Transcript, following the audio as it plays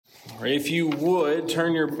Or if you would,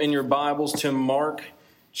 turn in your Bibles to Mark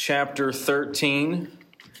chapter 13,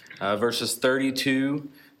 verses 32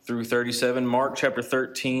 through 37. Mark chapter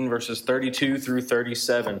 13, verses 32 through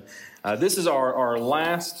 37. This is our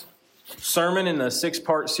last sermon in the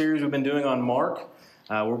six-part series we've been doing on Mark.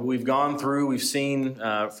 Where we've seen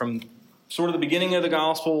from sort of the beginning of the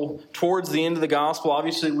gospel towards the end of the gospel.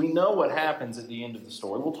 Obviously, we know what happens at the end of the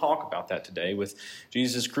story. We'll talk about that today with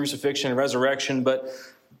Jesus' crucifixion and resurrection. But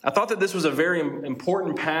I thought that this was a very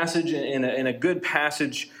important passage and a good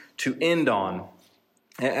passage to end on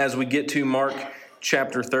as we get to Mark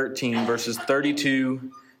chapter 13, verses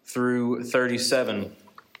 32 through 37.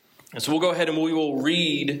 And so we'll go ahead and we will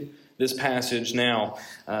read this passage now,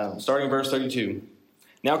 starting in verse 32.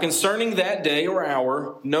 Now concerning that day or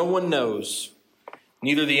hour, no one knows,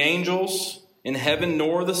 neither the angels in heaven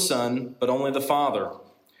nor the Son, but only the Father.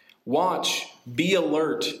 Watch, be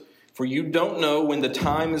alert, for you don't know when the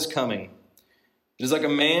time is coming. It is like a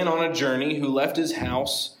man on a journey who left his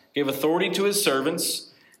house, gave authority to his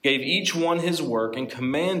servants, gave each one his work, and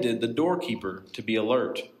commanded the doorkeeper to be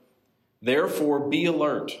alert. Therefore be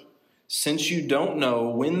alert, since you don't know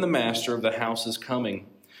when the master of the house is coming,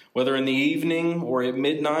 whether in the evening or at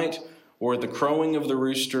midnight or at the crowing of the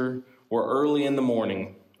rooster or early in the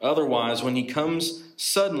morning. Otherwise, when he comes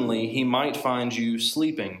suddenly, he might find you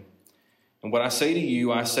sleeping. And what I say to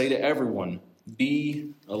you, I say to everyone, be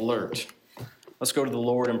alert. Let's go to the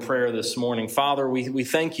Lord in prayer this morning. Father, we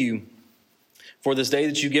thank you for this day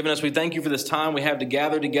that you've given us. We thank you for this time we have to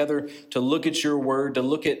gather together to look at your word, to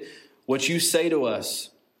look at what you say to us.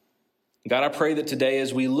 God, I pray that today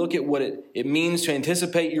as we look at what it means to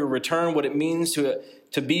anticipate your return, what it means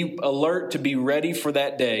to be alert, to be ready for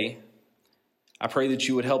that day, I pray that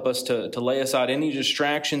you would help us to lay aside any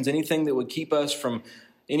distractions, anything that would keep us from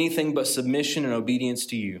anything but submission and obedience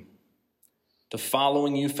to you, to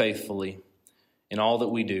following you faithfully in all that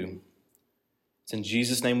we do. It's in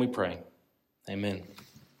Jesus' name we pray. Amen.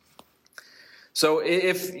 So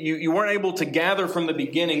if you weren't able to gather from the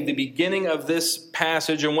beginning of this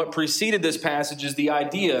passage and what preceded this passage is the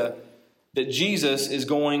idea that Jesus is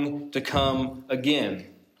going to come again.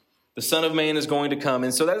 The Son of Man is going to come.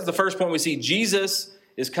 And so that is the first point we see. Jesus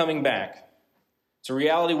is coming back. It's a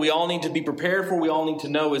reality we all need to be prepared for. We all need to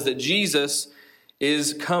know is that Jesus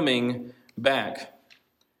is coming back.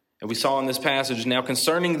 And we saw in this passage, now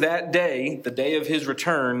concerning that day, the day of his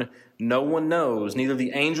return, no one knows, neither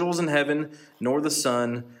the angels in heaven nor the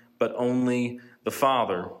Son, but only the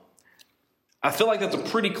Father. I feel like that's a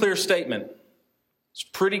pretty clear statement. It's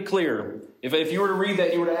pretty clear. If you were to read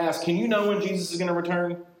that, you were to ask, can you know when Jesus is going to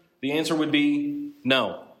return? The answer would be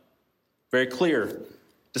no. Very clear.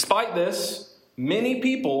 Despite this, many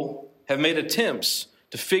people have made attempts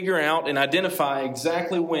to figure out and identify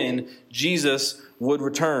exactly when Jesus would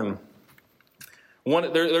return.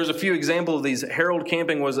 There's a few examples of these. Harold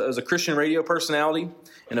Camping was a Christian radio personality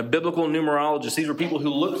and a biblical numerologist. These were people who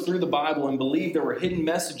looked through the Bible and believed there were hidden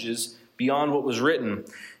messages beyond what was written.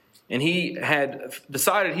 And he had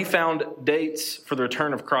decided he found dates for the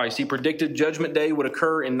return of Christ. He predicted Judgment Day would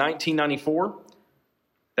occur in 1994.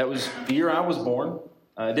 That was the year I was born.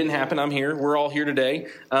 It didn't happen. I'm here. We're all here today.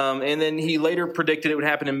 And then he later predicted it would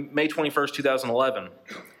happen in May 21st, 2011.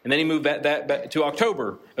 And then he moved back to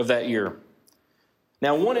October of that year.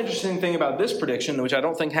 Now, one interesting thing about this prediction, which I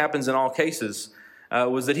don't think happens in all cases,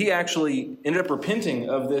 was that he actually ended up repenting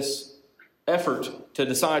of this effort to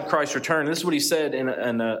decide Christ's return. And this is what he said in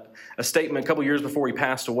a statement a couple years before he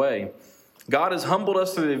passed away. God has humbled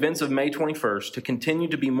us through the events of May 21st to continue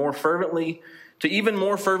to even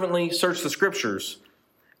more fervently search the Scriptures,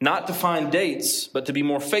 not to find dates, but to be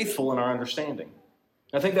more faithful in our understanding.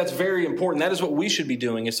 I think that's very important. That is what we should be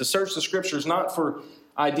doing, is to search the Scriptures not for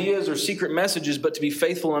ideas or secret messages, but to be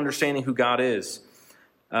faithful in understanding who God is.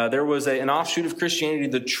 There was an offshoot of Christianity,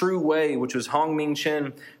 the True Way, which was Hong Ming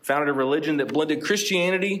Chen, founded a religion that blended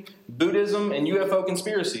Christianity, Buddhism, and UFO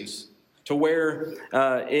conspiracies, to where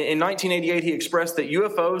in 1988 he expressed that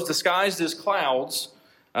UFOs disguised as clouds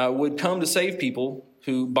would come to save people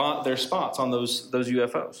who bought their spots on those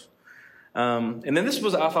UFOs. And then this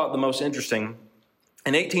was, I thought, the most interesting.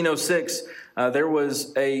 In 1806, there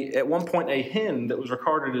was at one point a hen that was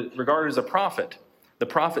regarded as a prophet, the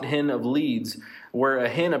prophet hen of Leeds, where a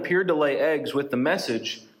hen appeared to lay eggs with the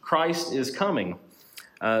message, Christ is coming,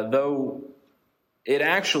 though it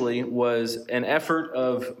actually was an effort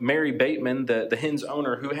of Mary Bateman, the hen's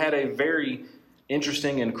owner, who had a very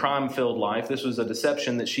interesting and crime-filled life. This was a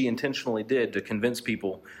deception that she intentionally did to convince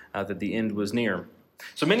people that the end was near.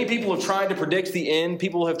 So many people have tried to predict the end.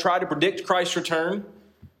 People have tried to predict Christ's return,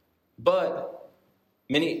 but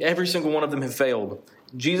every single one of them have failed.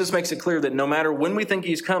 Jesus makes it clear that no matter when we think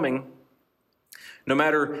he's coming, no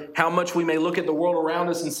matter how much we may look at the world around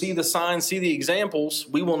us and see the signs, see the examples,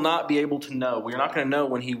 we will not be able to know. We are not going to know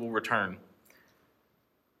when he will return.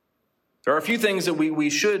 There are a few things that we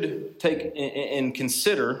should take and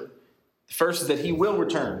consider. The first is that he will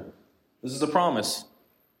return. This is a promise.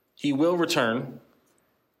 He will return.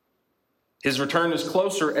 His return is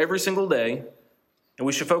closer every single day, and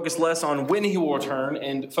we should focus less on when he will return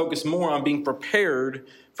and focus more on being prepared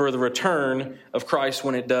for the return of Christ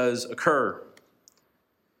when it does occur.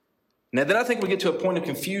 Now, then I think we get to a point of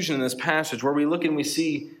confusion in this passage where we look and we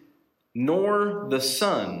see, nor the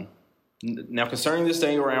Son. Now, concerning this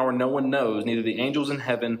day or hour, no one knows, neither the angels in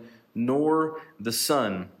heaven nor the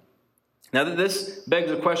Son. Now, that this begs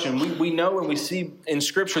the question, we know and we see in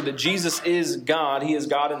Scripture that Jesus is God. He is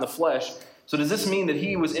God in the flesh. So does this mean that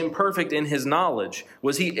he was imperfect in his knowledge?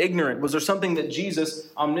 Was he ignorant? Was there something that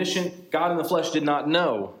Jesus, omniscient, God in the flesh, did not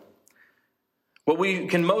know? What we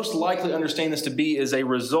can most likely understand this to be is a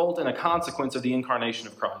result and a consequence of the incarnation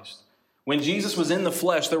of Christ. When Jesus was in the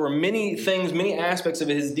flesh, there were many things, many aspects of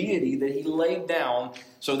his deity that he laid down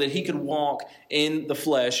so that he could walk in the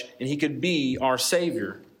flesh and he could be our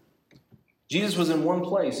Savior. Jesus was in one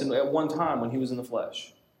place at one time when he was in the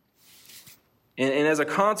flesh. And as a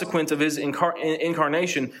consequence of his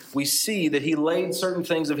incarnation, we see that he laid certain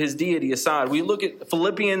things of his deity aside. We look at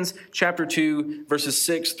Philippians chapter 2, verses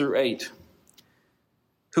 6 through 8.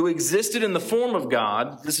 Who existed in the form of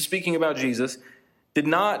God, this is speaking about Jesus, did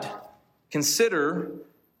not consider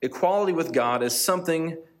equality with God as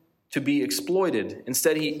something to be exploited.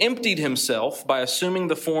 Instead, he emptied himself by assuming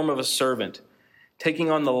the form of a servant, taking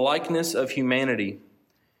on the likeness of humanity.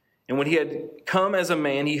 And when he had come as a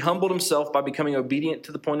man, he humbled himself by becoming obedient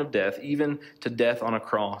to the point of death, even to death on a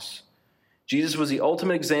cross. Jesus was the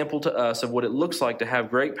ultimate example to us of what it looks like to have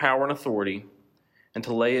great power and authority and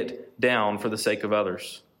to lay it down for the sake of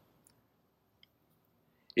others.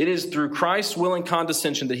 It is through Christ's willing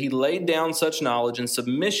condescension that he laid down such knowledge and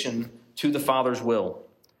submission to the Father's will.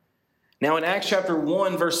 Now in Acts chapter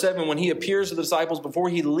 1, verse 7, when he appears to the disciples before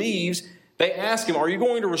he leaves, they ask him, are you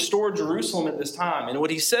going to restore Jerusalem at this time? And what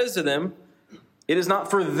he says to them, it is not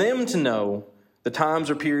for them to know the times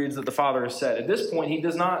or periods that the Father has set. At this point, he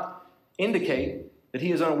does not indicate that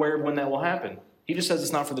he is unaware of when that will happen. He just says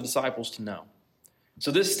it's not for the disciples to know. So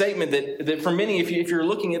this statement that for many, if you're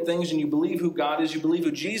looking at things and you believe who God is, you believe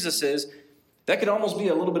who Jesus is, that could almost be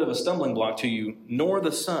a little bit of a stumbling block to you, nor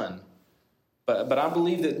the Son. But I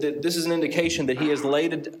believe that this is an indication that he has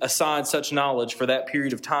laid aside such knowledge for that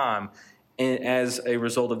period of time as a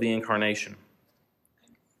result of the incarnation.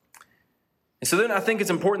 And so then I think it's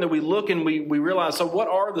important that we look and we realize, so what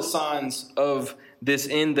are the signs of this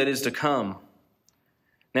end that is to come?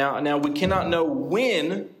 Now we cannot know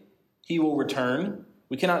when he will return.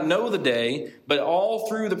 We cannot know the day, but all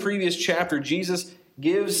through the previous chapter, Jesus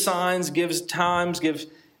gives signs, gives times, gives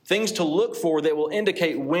things to look for that will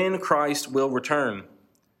indicate when Christ will return.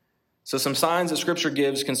 So some signs that Scripture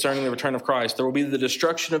gives concerning the return of Christ. There will be the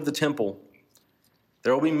destruction of the temple.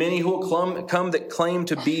 There will be many who will come that claim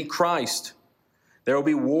to be Christ. There will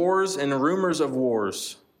be wars and rumors of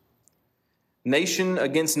wars. Nation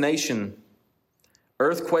against nation.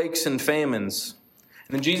 Earthquakes and famines.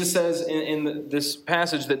 And then Jesus says in this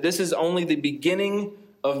passage that this is only the beginning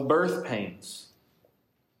of birth pains.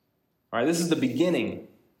 All right, this is the beginning.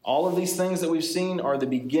 All of these things that we've seen are the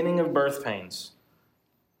beginning of birth pains.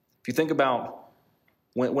 If you think about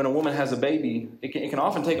when a woman has a baby, it can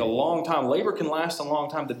often take a long time. Labor can last a long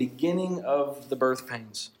time, the beginning of the birth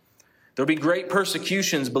pains. There will be great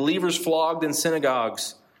persecutions, believers flogged in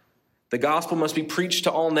synagogues. The gospel must be preached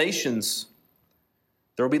to all nations.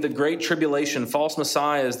 There will be the great tribulation, false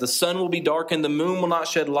messiahs. The sun will be darkened, the moon will not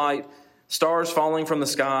shed light, stars falling from the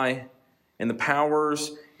sky, and the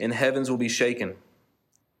powers in heavens will be shaken.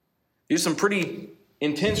 These are some pretty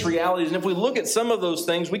intense realities. And if we look at some of those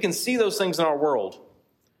things, we can see those things in our world.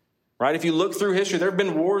 Right? If you look through history, there have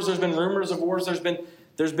been wars, there's been rumors of wars, there's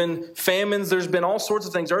been famines, there's been all sorts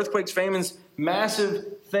of things, earthquakes, famines,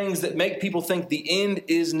 massive things that make people think the end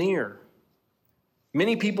is near.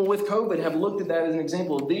 Many people with COVID have looked at that as an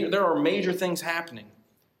example. There are major things happening,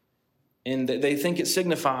 and they think it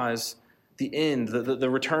signifies the end, the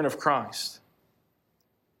return of Christ.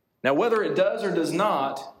 Now, whether it does or does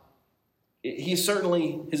not, his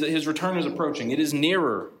return is approaching. It is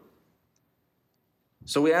nearer.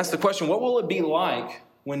 So we ask the question, what will it be like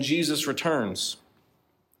when Jesus returns?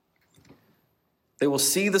 They will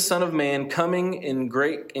see the Son of Man coming in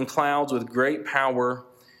clouds with great power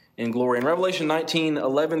and glory. In Revelation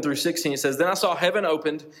 19:11 through 16, it says, Then I saw heaven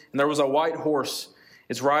opened, and there was a white horse,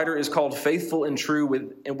 Its writer is called Faithful and True.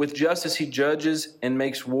 With justice he judges and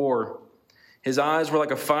makes war. His eyes were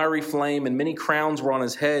like a fiery flame, and many crowns were on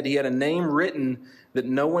his head. He had a name written that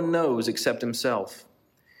no one knows except himself.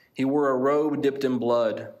 He wore a robe dipped in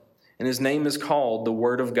blood, and his name is called the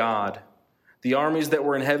Word of God. The armies that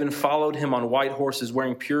were in heaven followed him on white horses,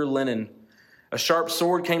 wearing pure linen. A sharp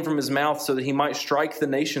sword came from his mouth so that he might strike the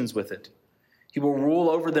nations with it. He will rule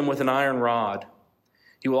over them with an iron rod.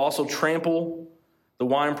 He will also trample the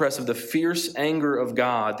winepress of the fierce anger of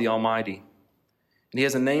God, the Almighty. And he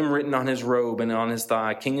has a name written on his robe and on his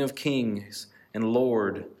thigh, King of Kings and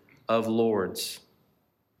Lord of Lords.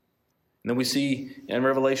 And then we see in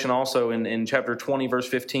Revelation also in chapter 20, verse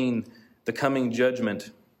 15, the coming judgment.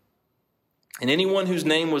 And anyone whose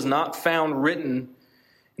name was not found written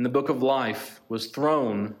in the book of life was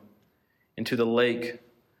thrown into the lake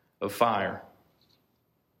of fire.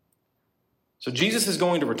 So Jesus is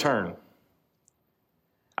going to return.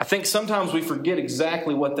 I think sometimes we forget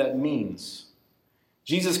exactly what that means.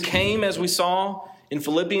 Jesus came, as we saw in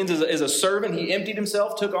Philippians, as a servant. He emptied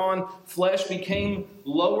himself, took on flesh, became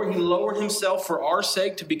lower. He lowered himself for our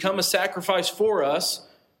sake to become a sacrifice for us.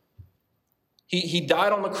 He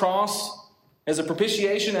died on the cross as a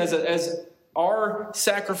propitiation, as our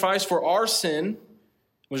sacrifice for our sin,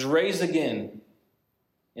 was raised again.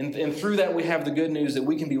 And through that we have the good news that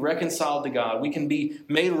we can be reconciled to God. We can be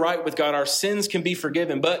made right with God. Our sins can be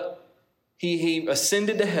forgiven. But he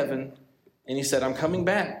ascended to heaven and he said, I'm coming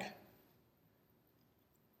back.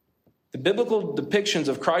 The biblical depictions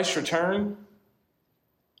of Christ's return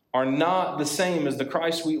are not the same as the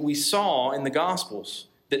Christ we saw in the Gospels,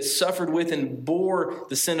 that suffered with and bore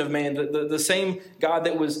the sin of man. The same God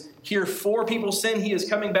that was here for people's sin, he is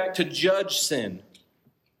coming back to judge sin.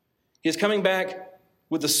 He is coming back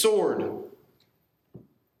with a sword.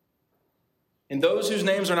 And those whose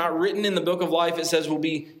names are not written in the book of life, it says, will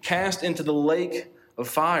be cast into the lake of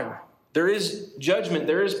fire. There is judgment.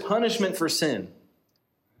 There is punishment for sin.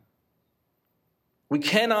 We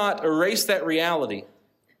cannot erase that reality.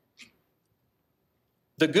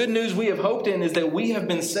 The good news we have hoped in is that we have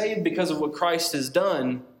been saved because of what Christ has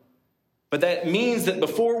done. But that means that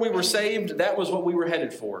before we were saved, that was what we were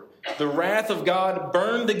headed for. The wrath of God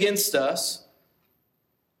burned against us.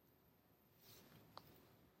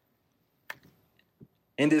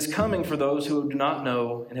 And is coming for those who do not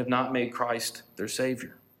know and have not made Christ their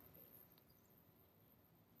Savior.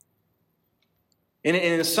 And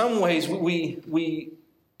in some ways, we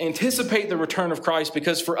anticipate the return of Christ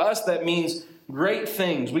because for us that means great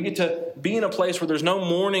things. We get to be in a place where there's no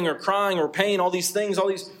mourning or crying or pain, all these things, all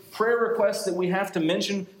these prayer requests that we have to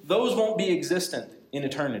mention, those won't be existent in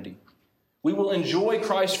eternity. We will enjoy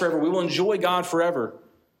Christ forever. We will enjoy God forever.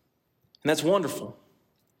 And that's wonderful.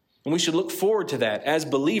 And we should look forward to that as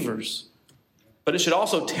believers. But it should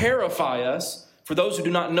also terrify us for those who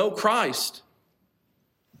do not know Christ.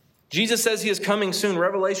 Jesus says he is coming soon.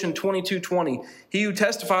 Revelation 22:20. He who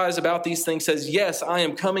testifies about these things says, yes, I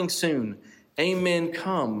am coming soon. Amen.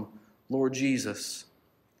 Come, Lord Jesus.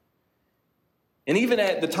 And even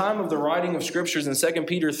at the time of the writing of scriptures in 2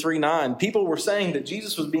 Peter 3:9, people were saying that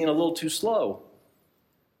Jesus was being a little too slow.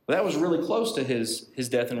 But that was really close to his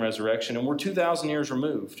death and resurrection, and we're 2,000 years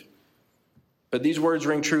removed. But these words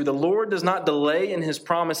ring true. The Lord does not delay in his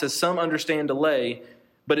promise, as some understand delay,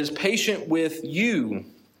 but is patient with you,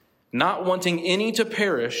 not wanting any to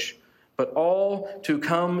perish, but all to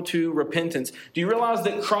come to repentance. Do you realize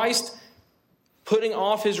that Christ putting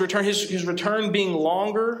off his return, his return being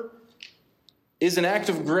longer, is an act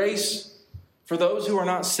of grace for those who are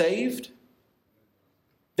not saved?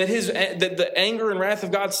 That the anger and wrath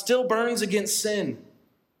of God still burns against sin.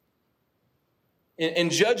 And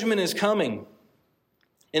judgment is coming.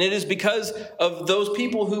 And it is because of those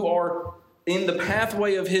people who are in the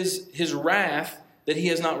pathway of his wrath that he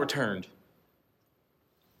has not returned.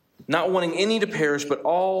 Not wanting any to perish, but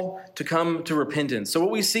all to come to repentance. So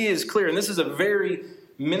what we see is clear, and this is a very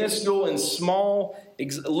minuscule and small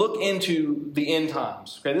look into the end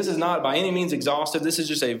times. Okay, this is not by any means exhaustive. This is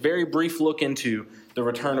just a very brief look into the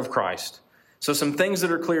return of Christ. So some things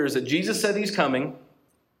that are clear is that Jesus said he's coming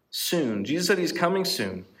soon. Jesus said he's coming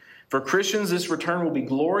soon. For Christians, this return will be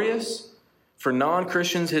glorious. For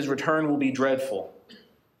non-Christians, his return will be dreadful.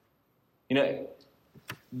 You know,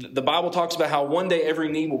 the Bible talks about how one day every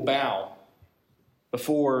knee will bow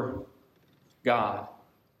before God.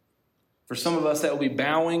 For some of us, that will be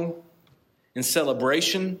bowing in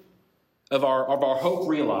celebration of our hope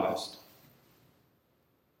realized.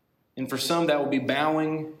 And for some, that will be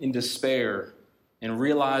bowing in despair and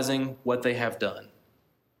realizing what they have done.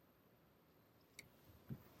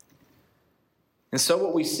 And so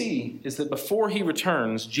what we see is that before he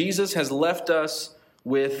returns, Jesus has left us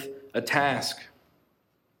with a task.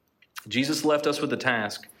 Jesus left us with a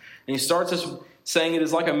task. And he starts us saying it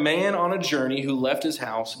is like a man on a journey who left his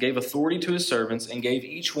house, gave authority to his servants, and gave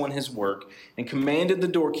each one his work, and commanded the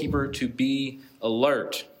doorkeeper to be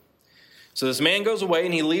alert. So this man goes away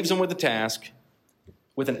and he leaves them with a task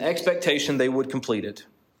with an expectation they would complete it.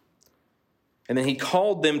 And then he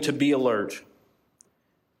called them to be alert.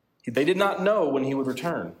 They did not know when he would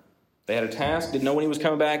return. They had a task, didn't know when he was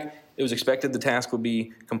coming back. It was expected the task would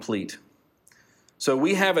be complete. So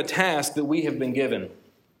we have a task that we have been given.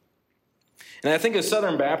 And I think as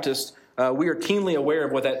Southern Baptists, we are keenly aware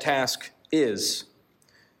of what that task is.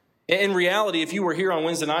 In reality, if you were here on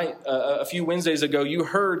Wednesday night, a few Wednesdays ago, you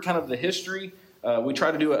heard kind of the history. We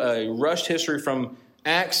tried to do a rushed history from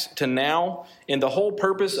Acts to now. And the whole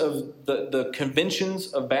purpose of the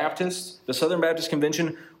conventions of Baptists, the Southern Baptist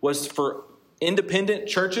Convention, was for independent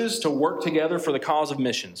churches to work together for the cause of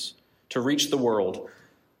missions, to reach the world.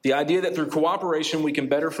 The idea that through cooperation we can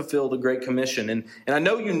better fulfill the Great Commission. And I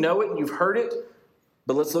know you know it and you've heard it,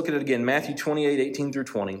 but let's look at it again. Matthew 28, 18 through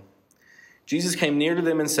 20. Jesus came near to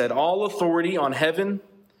them and said, all authority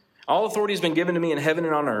has been given to me in heaven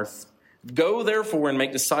and on earth. Go therefore and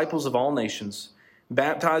make disciples of all nations,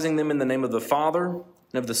 baptizing them in the name of the Father and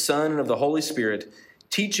of the Son and of the Holy Spirit,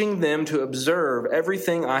 teaching them to observe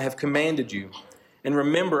everything I have commanded you. And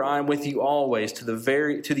remember, I am with you always to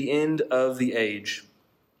the end of the age.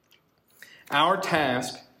 Our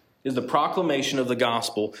task is the proclamation of the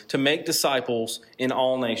gospel to make disciples in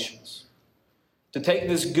all nations. To take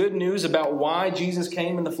this good news about why Jesus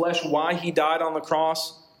came in the flesh, why he died on the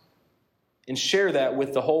cross, and share that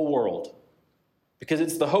with the whole world. Because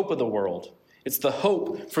it's the hope of the world. It's the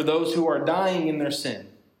hope for those who are dying in their sin.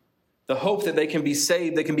 The hope that they can be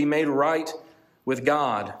saved, they can be made right with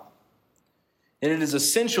God. And it is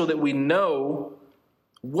essential that we know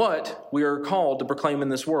what we are called to proclaim in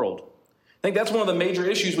this world. I think that's one of the major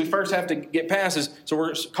issues we first have to get past is, so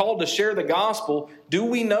we're called to share the gospel. Do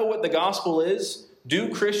we know what the gospel is? Do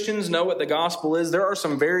Christians know what the gospel is? There are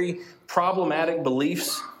some very problematic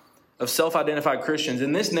beliefs of self-identified Christians.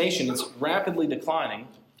 In this nation, it's rapidly declining,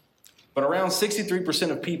 but around 63%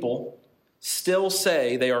 of people still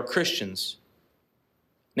say they are Christians.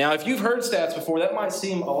 Now, if you've heard stats before, that might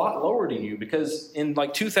seem a lot lower to you because in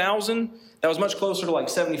like 2000, that was much closer to like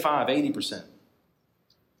 75, 80%.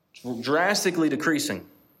 Drastically decreasing.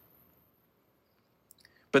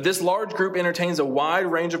 But this large group entertains a wide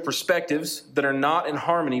range of perspectives that are not in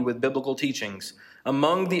harmony with biblical teachings.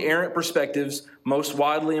 Among the errant perspectives most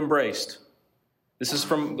widely embraced, this is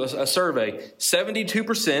from a survey,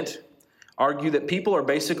 72% argue that people are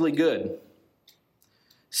basically good.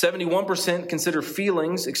 71% consider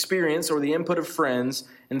feelings, experience, or the input of friends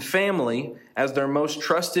and family as their most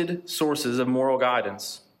trusted sources of moral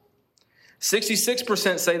guidance.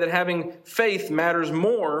 66% say that having faith matters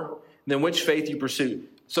more than which faith you pursue.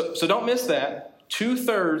 So don't miss that.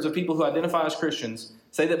 2/3 of people who identify as Christians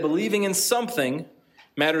say that believing in something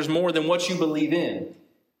matters more than what you believe in.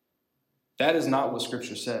 That is not what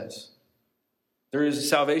Scripture says. There is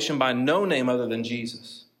salvation by no name other than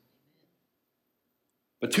Jesus.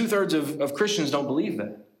 But 2/3 of Christians don't believe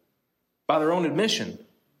that by their own admission.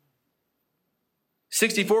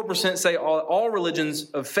 64% say all religions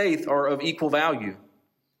of faith are of equal value.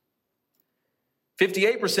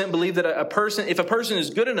 58% believe that if a person is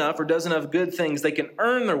good enough or does enough good things, they can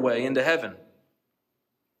earn their way into heaven.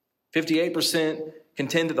 58%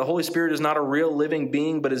 contend that the Holy Spirit is not a real living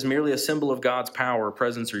being, but is merely a symbol of God's power,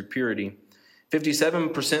 presence, or purity.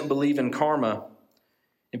 57% believe in karma.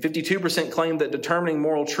 And 52% claim that determining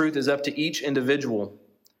moral truth is up to each individual.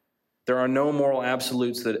 There are no moral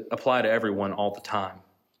absolutes that apply to everyone all the time.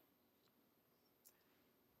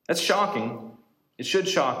 That's shocking. It should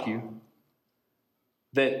shock you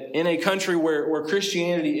that in a country where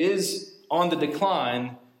Christianity is on the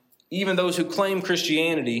decline, even those who claim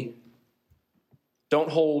Christianity don't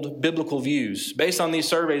hold biblical views. Based on these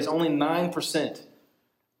surveys, only 9%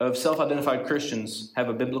 of self-identified Christians have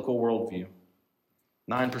a biblical worldview.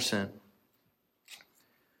 9%.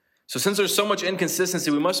 So since there's so much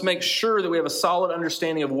inconsistency, we must make sure that we have a solid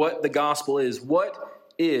understanding of what the gospel is. What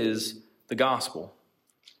is the gospel?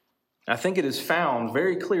 I think it is found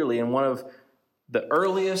very clearly in one of the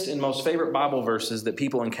earliest and most favorite Bible verses that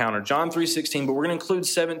people encounter. John 3:16, but we're going to include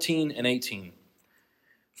 17 and 18.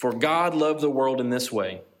 For God loved the world in this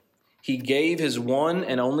way. He gave his one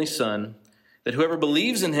and only Son, that whoever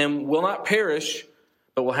believes in him will not perish,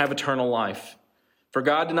 but will have eternal life. For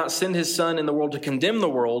God did not send his Son in the world to condemn the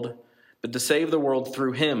world, but to save the world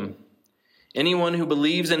through him. Anyone who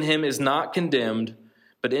believes in him is not condemned,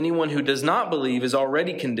 but anyone who does not believe is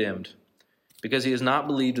already condemned, because he has not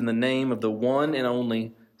believed in the name of the one and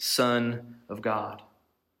only Son of God.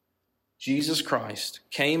 Jesus Christ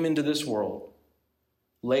came into this world,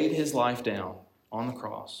 laid his life down on the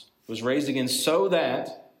cross, was raised again so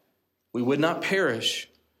that we would not perish,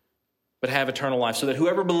 but have eternal life, so that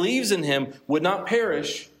whoever believes in him would not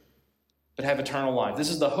perish, but have eternal life. This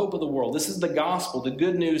is the hope of the world. This is the gospel, the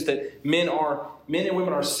good news that men and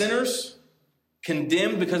women are sinners,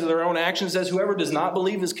 condemned because of their own actions. It says whoever does not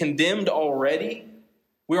believe is condemned already.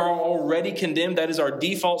 We are already condemned. That is our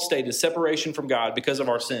default state, is separation from God because of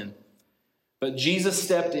our sin. But Jesus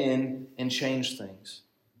stepped in and changed things.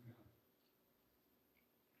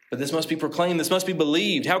 But this must be proclaimed. This must be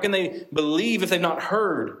believed. How can they believe if they've not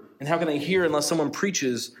heard? And how can they hear unless someone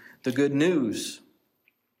preaches the good news?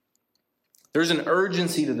 There's an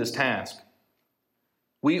urgency to this task.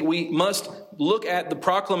 We must look at the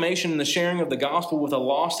proclamation and the sharing of the gospel with a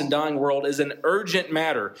lost and dying world as an urgent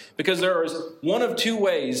matter, because there is one of two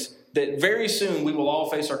ways that very soon we will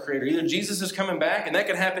all face our Creator. Either Jesus is coming back, and that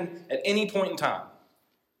could happen at any point in time,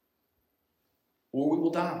 or we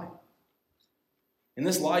will die. And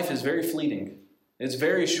this life is very fleeting. It's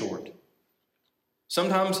very short.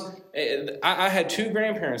 Sometimes, I had two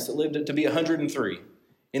grandparents that lived to be 103.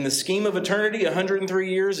 In the scheme of eternity, 103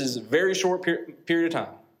 years is a very short period of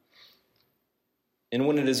time. And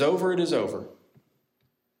when it is over, it is over.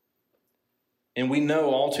 And we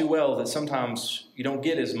know all too well that sometimes you don't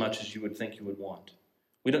get as much as you would think you would want.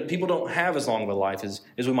 People don't have as long of a life as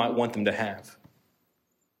we might want them to have.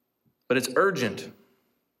 But it's urgent.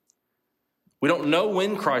 We don't know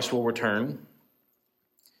when Christ will return.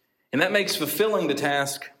 And that makes fulfilling the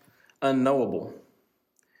task unknowable.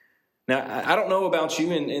 Now, I don't know about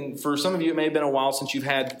you, and for some of you it may have been a while since you've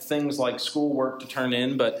had things like schoolwork to turn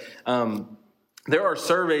in, but there are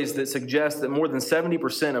surveys that suggest that more than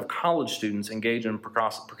 70% of college students engage in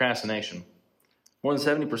procrastination. More than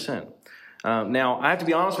 70%. Now, I have to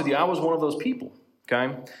be honest with you, I was one of those people,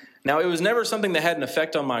 okay? Now, it was never something that had an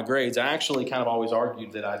effect on my grades. I actually kind of always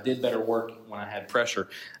argued that I did better work when I had pressure.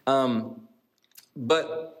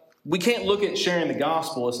 But we can't look at sharing the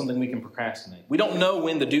gospel as something we can procrastinate. We don't know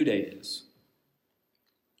when the due date is.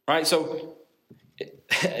 All right, so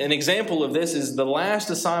an example of this is the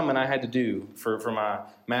last assignment I had to do for my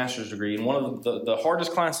master's degree. And one of the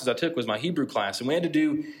hardest classes I took was my Hebrew class. And we had to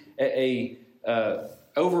do a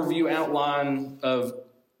overview outline of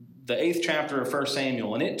the 8th chapter of 1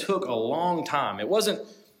 Samuel. And it took a long time. It wasn't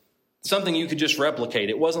something you could just replicate.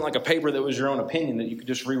 It wasn't like a paper that was your own opinion that you could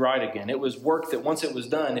just rewrite again. It was work that once it was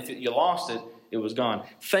done, if you lost it, it was gone.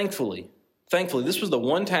 Thankfully, this was the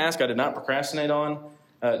one task I did not procrastinate on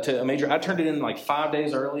to a major. I turned it in like 5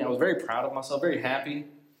 days early. I was very proud of myself, very happy.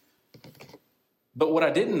 But what I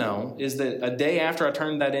didn't know is that a day after I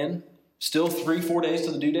turned that in, still 3-4 days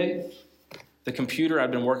to the due date, the computer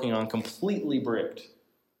I'd been working on completely bricked.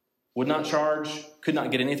 Would not charge, could not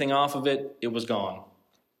get anything off of it. It was gone.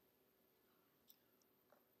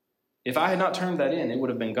 If I had not turned that in, it would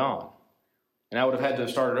have been gone. And I would have had to have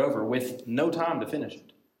started over with no time to finish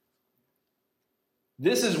it.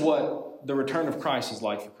 This is what the return of Christ is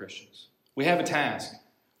like for Christians. We have a task.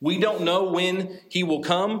 We don't know when he will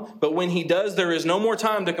come, but when he does, there is no more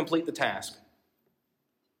time to complete the task.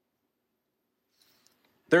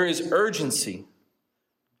 There is urgency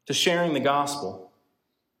to sharing the gospel.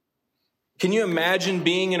 Can you imagine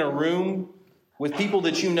being in a room with people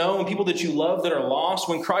that you know and people that you love that are lost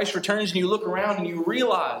when Christ returns and you look around and you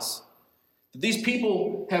realize that these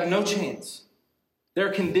people have no chance?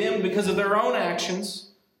 They're condemned because of their own actions.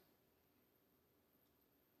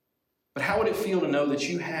 But how would it feel to know that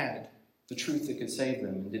you had the truth that could save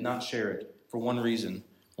them and did not share it for one reason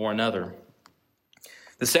or another?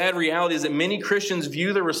 The sad reality is that many Christians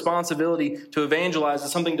view their responsibility to evangelize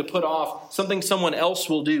as something to put off, something someone else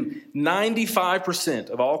will do.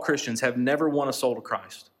 95% of all Christians have never won a soul to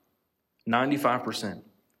Christ. 95%.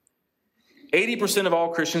 80% of all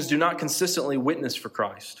Christians do not consistently witness for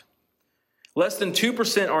Christ. Less than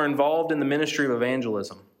 2% are involved in the ministry of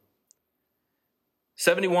evangelism.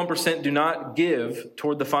 71% do not give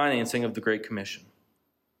toward the financing of the Great Commission.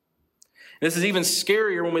 This is even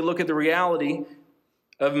scarier when we look at the reality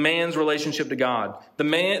of man's relationship to God.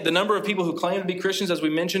 The number of people who claim to be Christians, as we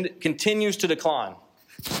mentioned, continues to decline.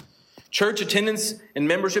 Church attendance and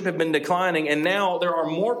membership have been declining, and now there are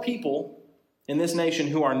more people in this nation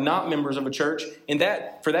who are not members of a church. And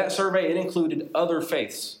that, for that survey, it included other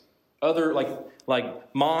faiths, other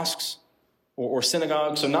like mosques or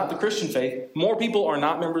synagogues, so not the Christian faith. More people are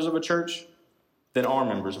not members of a church than are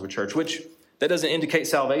members of a church, which that doesn't indicate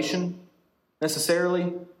salvation,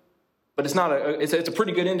 necessarily, but it's not it's a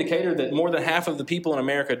pretty good indicator that more than half of the people in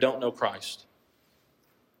America don't know Christ.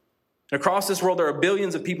 Across this world, there are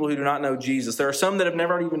billions of people who do not know Jesus. There are some that have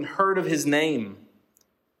never even heard of his name.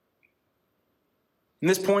 And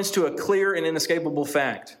this points to a clear and inescapable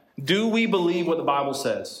fact. Do we believe what the Bible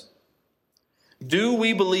says? Do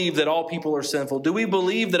we believe that all people are sinful? Do we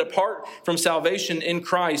believe that apart from salvation in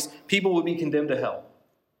Christ, people will be condemned to hell?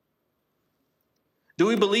 Do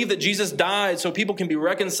we believe that Jesus died so people can be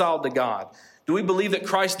reconciled to God? Do we believe that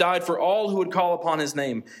Christ died for all who would call upon his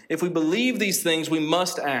name? If we believe these things, we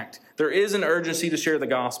must act. There is an urgency to share the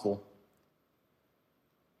gospel.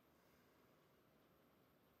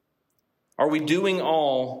 Are we doing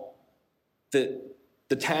all that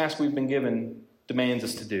the task we've been given demands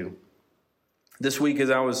us to do? This week, as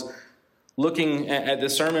I was looking at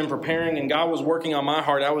this sermon, preparing, and God was working on my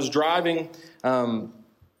heart, I was driving.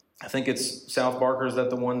 I think it's South Barker. Is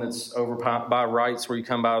that the one that's over by Wrights, where you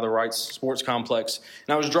come by the Wrights Sports Complex?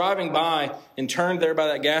 And I was driving by and turned there by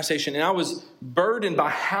that gas station, and I was burdened by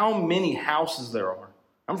how many houses there are.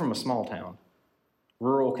 I'm from a small town,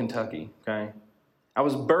 rural Kentucky, okay? I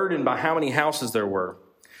was burdened by how many houses there were.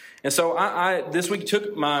 And so I this week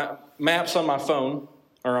took my maps on my phone,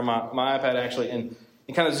 or on my iPad actually, and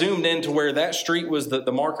kind of zoomed in to where that street was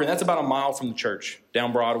the marker. And that's about a mile from the church,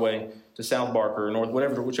 down Broadway to South Barker or North,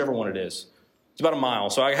 whichever one it is. It's about a mile.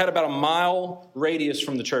 So I had about a mile radius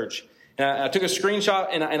from the church. And I took a screenshot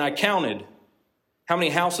and I counted how many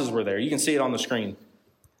houses were there. You can see it on the screen.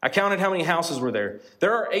 I counted how many houses were there.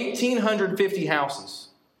 There are 1,850 houses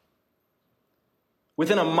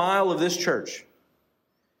within a mile of this church.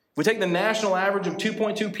 If we take the national average of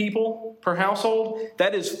 2.2 people per household,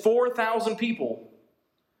 that is 4,000 people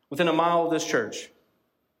within a mile of this church.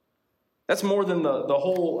 That's more than the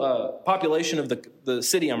whole population of the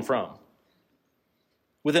city I'm from.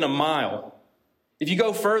 Within a mile. If you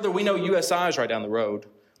go further, we know USI is right down the road.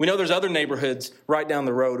 We know there's other neighborhoods right down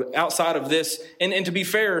the road outside of this. And to be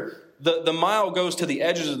fair, the mile goes to the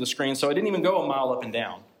edges of the screen, so I didn't even go a mile up and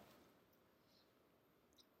down.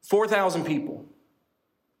 4,000 people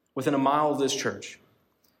within a mile of this church.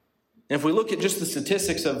 And if we look at just the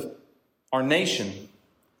statistics of our nation,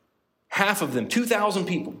 half of them, 2,000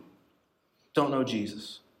 people, don't know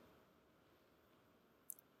Jesus.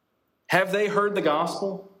 Have they heard the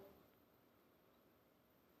gospel?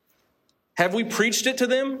 Have we preached it to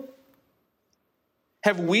them?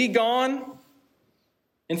 Have we gone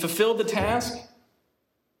and fulfilled the task?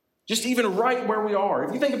 Just even right where we are.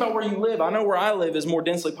 If you think about where you live, I know where I live is more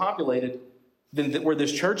densely populated than where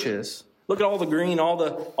this church is. Look at all the green, all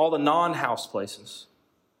the non-house places.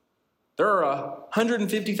 There are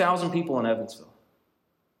 150,000 people in Evansville.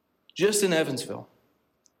 Just in Evansville.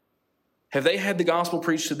 Have they had the gospel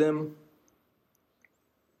preached to them?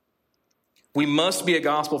 We must be a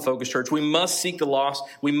gospel-focused church. We must seek the lost.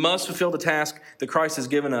 We must fulfill the task that Christ has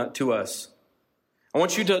given to us. I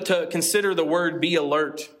want you to consider the word be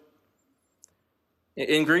alert.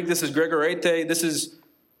 In Greek, this is gregorete. This is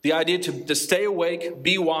the idea to stay awake,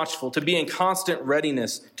 be watchful, to be in constant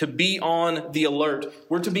readiness, to be on the alert.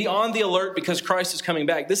 We're to be on the alert because Christ is coming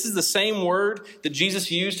back. This is the same word that Jesus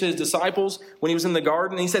used to his disciples when he was in the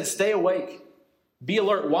garden. He said, stay awake, be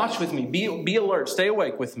alert, watch with me, be alert, stay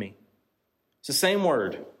awake with me. It's the same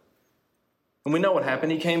word. And we know what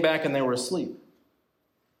happened. He came back and they were asleep.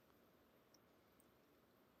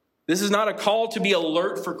 This is not a call to be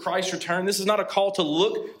alert for Christ's return. This is not a call to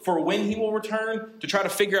look for when he will return, to try to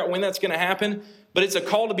figure out when that's going to happen. But it's a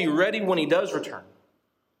call to be ready when he does return.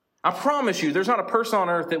 I promise you, there's not a person on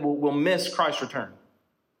earth that will miss Christ's return.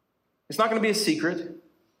 It's not going to be a secret.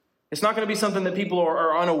 It's not going to be something that people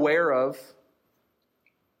are unaware of.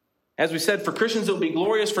 As we said, for Christians it will be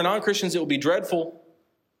glorious. For non-Christians it will be dreadful.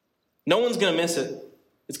 No one's going to miss it.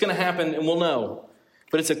 It's going to happen and we'll know.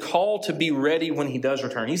 But it's a call to be ready when he does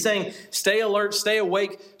return. He's saying, stay alert, stay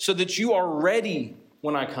awake, so that you are ready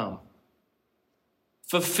when I come.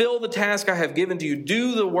 Fulfill the task I have given to you.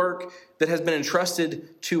 Do the work that has been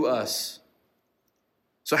entrusted to us.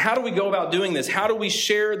 So how do we go about doing this? How do we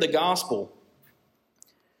share the gospel?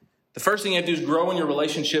 The first thing you have to do is grow in your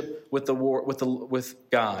relationship with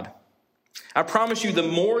God. I promise you, the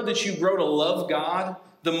more that you grow to love God,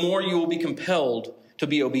 the more you will be compelled to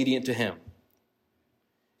be obedient to him.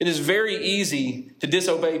 It is very easy to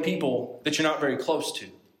disobey people that you're not very close to.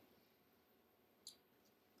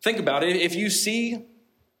 Think about it. If you see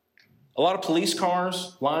a lot of police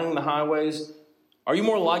cars lining the highways, are you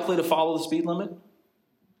more likely to follow the speed limit?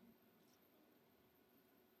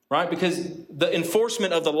 Right? Because the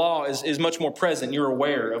enforcement of the law is much more present. You're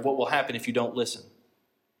aware of what will happen if you don't listen.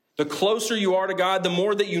 The closer you are to God, the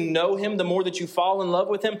more that you know him, the more that you fall in love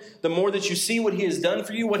with him, the more that you see what he has done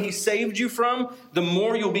for you, what he saved you from, the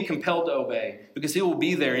more you'll be compelled to obey because he will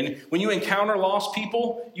be there. And when you encounter lost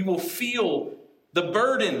people, you will feel the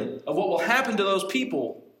burden of what will happen to those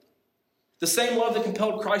people. The same love that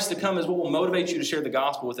compelled Christ to come is what will motivate you to share the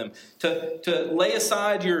gospel with them. To lay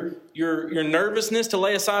aside your nervousness, to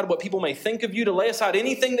lay aside what people may think of you, to lay aside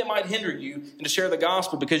anything that might hinder you, and to share the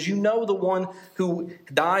gospel because you know the one who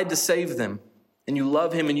died to save them, and you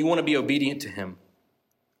love him and you want to be obedient to him.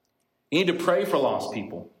 You need to pray for lost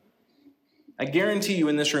people. I guarantee you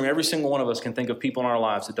in this room, every single one of us can think of people in our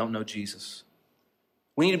lives that don't know Jesus.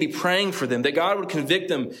 We need to be praying for them, that God would convict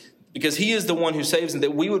them, because he is the one who saves them,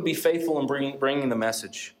 that we would be faithful in bringing the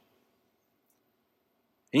message.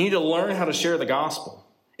 You need to learn how to share the gospel.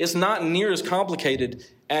 It's not near as complicated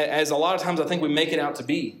as a lot of times I think we make it out to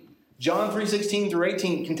be. John 3:16 through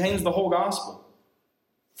 18 contains the whole gospel.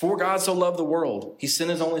 For God so loved the world, he sent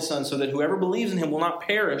his only son so that whoever believes in him will not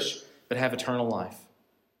perish, but have eternal life.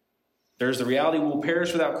 There's the reality we will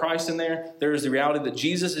perish without Christ in there. There is the reality that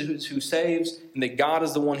Jesus is who saves and that God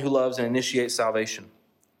is the one who loves and initiates salvation.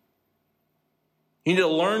 You need to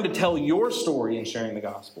learn to tell your story in sharing the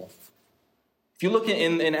gospel. If you look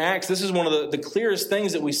in Acts, this is one of the clearest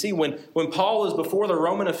things that we see. When Paul is before the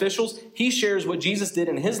Roman officials, he shares what Jesus did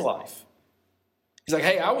in his life. He's like,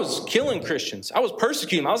 hey, I was killing Christians. I was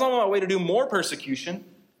persecuting them. I was on my way to do more persecution.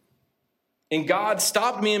 And God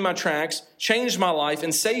stopped me in my tracks, changed my life,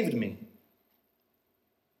 and saved me.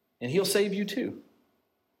 And he'll save you too.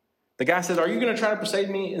 The guy said, are you going to try to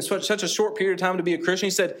persuade me in such a short period of time to be a Christian?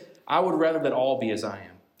 He said, I would rather that all be as I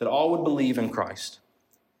am, that all would believe in Christ.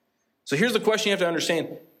 So here's the question you have to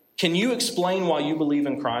understand. Can you explain why you believe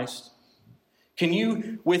in Christ? Can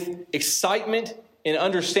you, with excitement and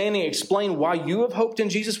understanding, explain why you have hoped in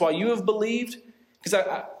Jesus, why you have believed? Because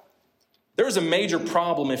there is a major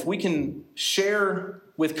problem if we can share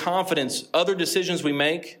with confidence other decisions we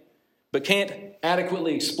make, but can't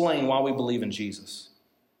adequately explain why we believe in Jesus.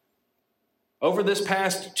 Over this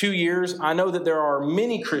past 2 years, I know that there are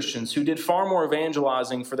many Christians who did far more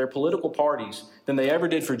evangelizing for their political parties than they ever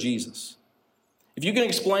did for Jesus. If you can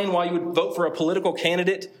explain why you would vote for a political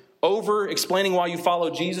candidate over explaining why you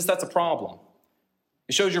follow Jesus, that's a problem.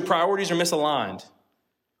 It shows your priorities are misaligned.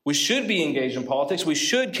 We should be engaged in politics. We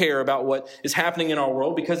should care about what is happening in our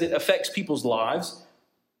world because it affects people's lives.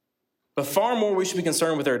 But far more, we should be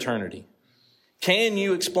concerned with their eternity. Can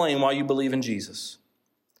you explain why you believe in Jesus?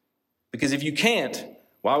 Because if you can't,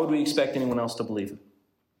 why would we expect anyone else to believe it?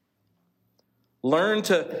 Learn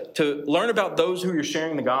to learn about those who you're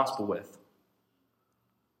sharing the gospel with.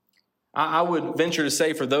 I would venture to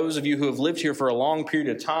say for those of you who have lived here for a long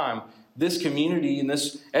period of time, this community and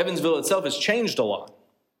this Evansville itself has changed a lot.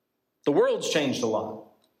 The world's changed a lot.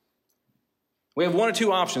 We have one or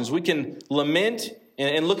two options. We can lament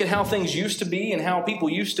and look at how things used to be and how people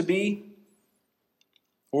used to be,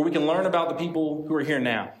 or we can learn about the people who are here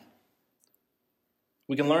now.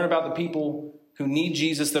 We can learn about the people who need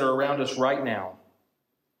Jesus that are around us right now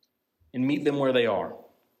and meet them where they are.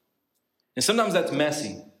 And sometimes that's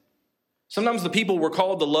messy. Sometimes the people we're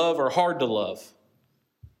called to love are hard to love.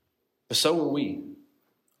 But so were we.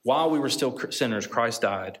 While we were still sinners, Christ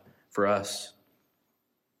died for us.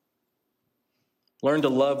 Learn to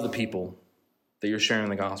love the people that you're sharing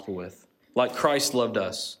the gospel with, like Christ loved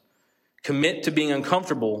us. Commit to being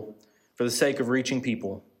uncomfortable for the sake of reaching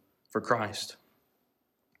people for Christ.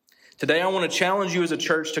 Today, I want to challenge you as a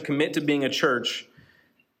church to commit to being a church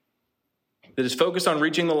that is focused on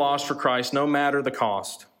reaching the lost for Christ, no matter the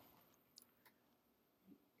cost.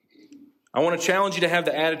 I want to challenge you to have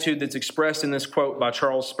the attitude that's expressed in this quote by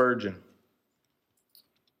Charles Spurgeon.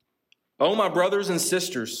 Oh, my brothers and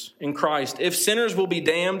sisters in Christ, if sinners will be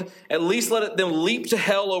damned, at least let them leap to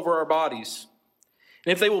hell over our bodies.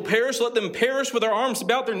 And if they will perish, let them perish with their arms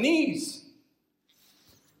about their knees,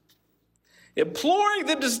 imploring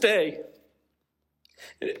them to stay,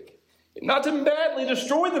 not to badly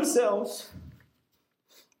destroy themselves.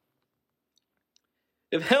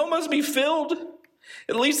 If hell must be filled,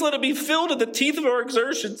 at least let it be filled at the teeth of our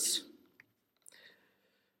exertions.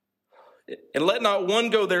 And let not one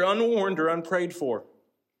go there unwarned or unprayed for.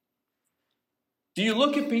 Do you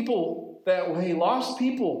look at people that way, lost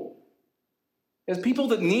people, as people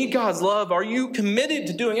that need God's love? Are you committed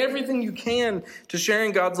to doing everything you can to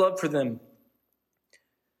sharing God's love for them?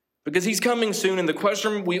 Because he's coming soon, and the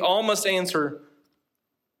question we all must answer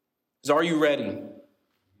is, are you ready?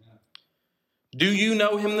 Do you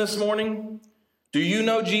know him this morning? Do you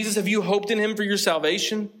know Jesus? Have you hoped in him for your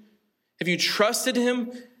salvation? Have you trusted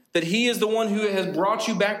him that he is the one who has brought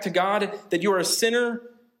you back to God, that you are a sinner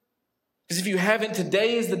Because if you haven't,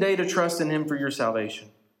 today is the day to trust in him for your salvation.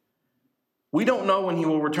 We don't know when he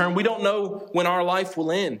will return. We don't know when our life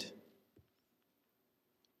will end.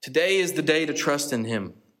 Today is the day to trust in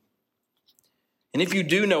him. And if you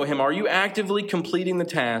do know him, are you actively completing the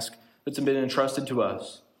task that's been entrusted to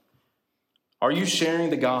us? Are you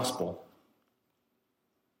sharing the gospel?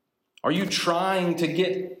 Are you trying to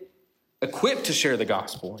get equipped to share the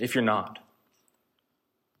gospel if you're not?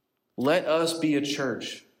 Let us be a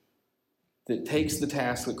church that takes the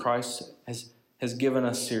task that Christ has given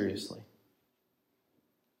us seriously.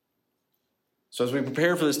 So as we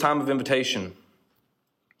prepare for this time of invitation,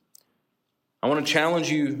 I want to challenge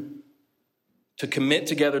you to commit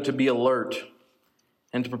together to be alert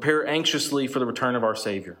and to prepare anxiously for the return of our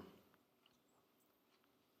Savior.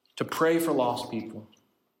 To pray for lost people.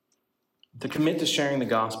 To commit to sharing the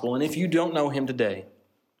gospel. And if you don't know him today,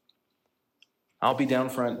 I'll be down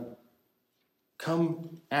front.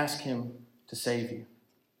 Come ask him to save you.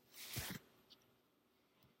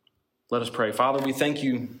 Let us pray. Father, we thank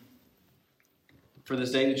you for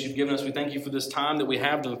this day that you've given us. We thank you for this time that we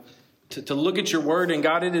have to look at your word. And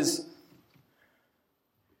God, it is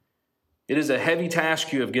a heavy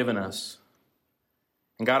task you have given us.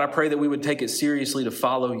 And God, I pray that we would take it seriously to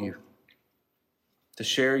follow you, to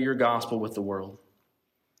share your gospel with the world.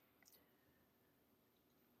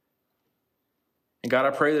 And God,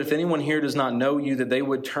 I pray that if anyone here does not know you, that they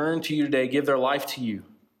would turn to you today, give their life to you,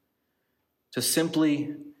 to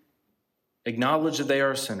simply acknowledge that they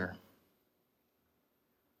are a sinner,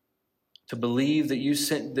 to believe that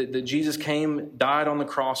that Jesus came, died on the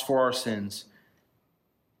cross for our sins,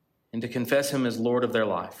 and to confess him as Lord of their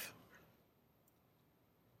life.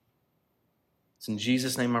 It's in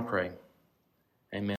Jesus' name I pray. Amen.